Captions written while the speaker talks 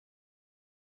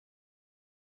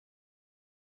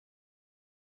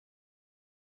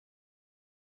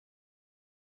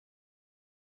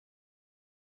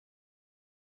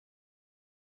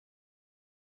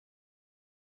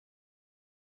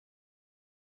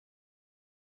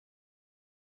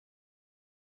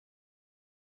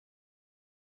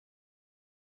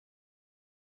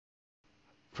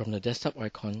From the desktop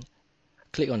icon,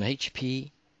 click on the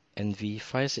HP Envy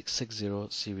 5660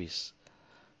 series.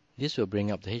 This will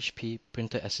bring up the HP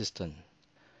Printer Assistant.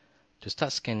 To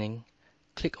start scanning,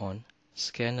 click on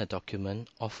Scan a document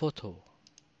or photo.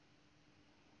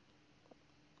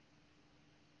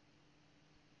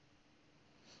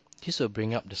 This will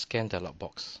bring up the Scan dialog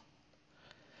box.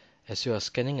 As you are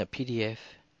scanning a PDF,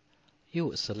 you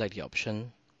would select the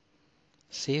option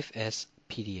Save as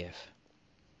PDF.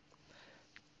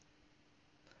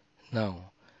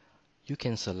 Now, you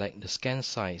can select the scan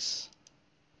size,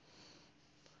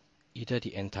 either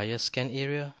the entire scan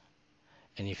area,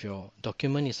 and if your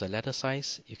document is a letter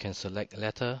size, you can select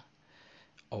letter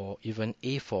or even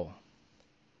A4.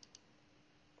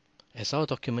 As our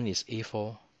document is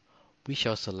A4, we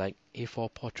shall select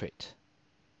A4 portrait.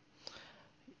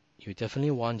 You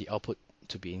definitely want the output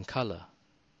to be in color.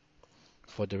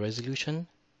 For the resolution,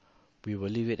 we will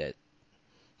leave it at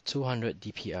 200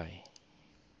 dpi.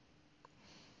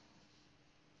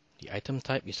 The item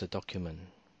type is a document.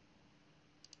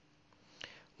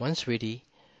 Once ready,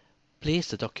 place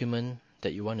the document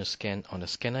that you want to scan on the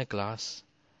scanner glass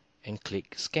and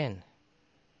click Scan.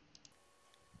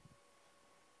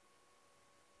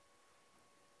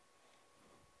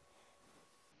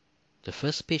 The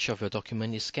first page of your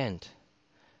document is scanned.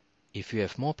 If you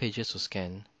have more pages to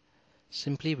scan,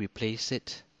 simply replace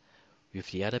it with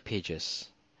the other pages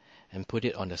and put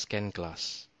it on the scan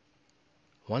glass.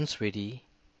 Once ready,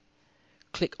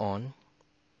 click on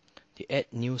the Add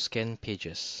New Scan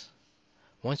Pages.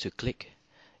 Once you click,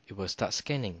 it will start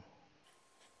scanning.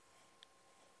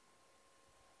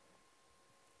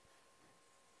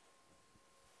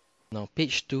 Now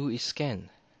page 2 is scanned.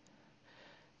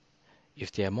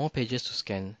 If there are more pages to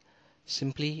scan,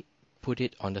 simply put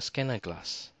it on the scanner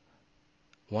glass.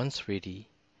 Once ready,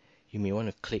 you may want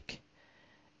to click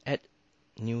Add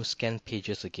New Scan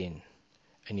Pages again,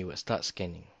 and it will start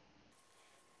scanning.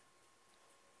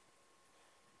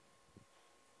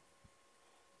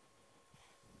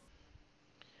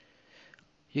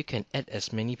 You can add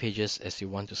as many pages as you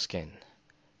want to scan,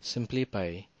 simply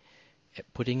by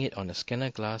putting it on the scanner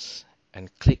glass and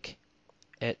click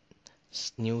Add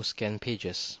New Scan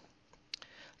Pages.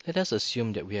 Let us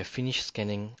assume that we have finished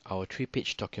scanning our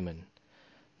 3-page document.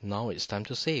 Now it's time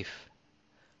to save.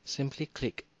 Simply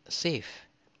click Save.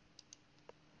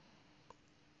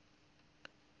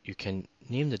 You can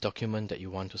name the document that you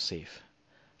want to save.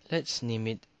 Let's name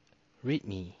it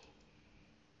README.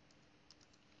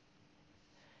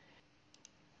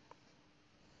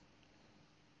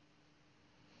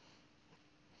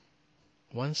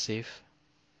 Once saved,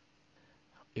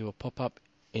 it will pop up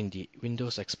in the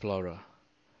Windows Explorer.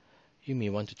 You may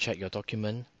want to check your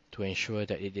document to ensure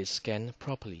that it is scanned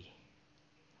properly.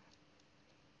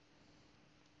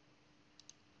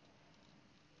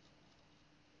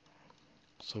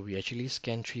 So we actually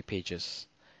scanned 3 pages,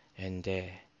 and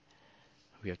there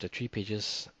we have the 3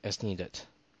 pages as needed.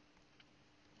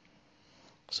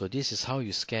 So this is how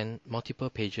you scan multiple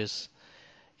pages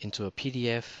into a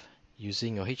PDF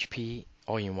using your HP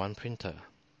all-in-one printer,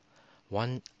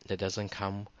 one that doesn't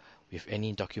come with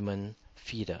any document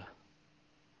feeder.